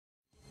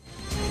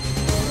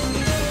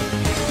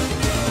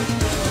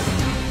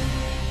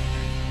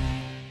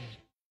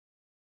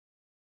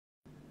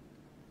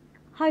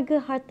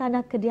Harga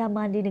hartanah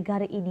kediaman di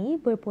negara ini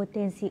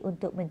berpotensi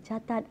untuk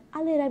mencatat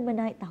aliran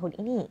menaik tahun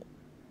ini.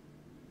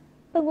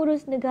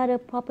 Pengurus Negara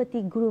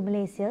Properti Guru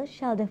Malaysia,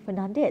 Sheldon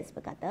Fernandez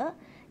berkata,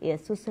 ia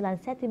susulan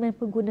sentimen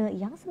pengguna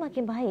yang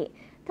semakin baik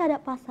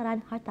terhadap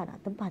pasaran hartanah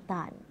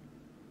tempatan.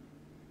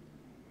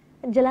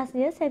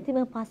 Jelasnya,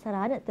 sentimen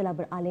pasaran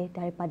telah beralih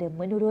daripada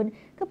menurun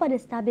kepada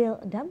stabil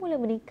dan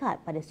mula meningkat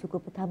pada suku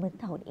pertama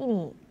tahun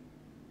ini.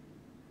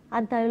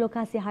 Antara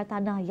lokasi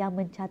hartanah yang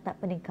mencatat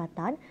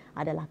peningkatan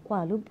adalah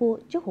Kuala Lumpur,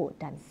 Johor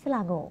dan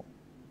Selangor.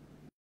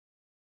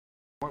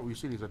 What we've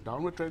seen is a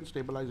downward trend,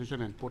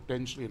 stabilization and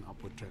potentially an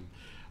upward trend.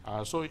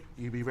 So it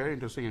will be very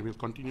interesting, and we'll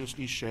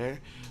continuously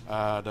share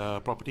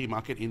the property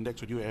market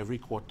index with you every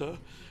quarter,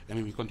 and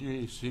if we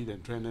continue to see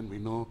that trend, then we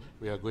know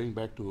we are going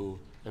back to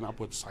an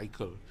upward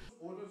cycle.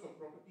 Orders of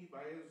property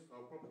buyers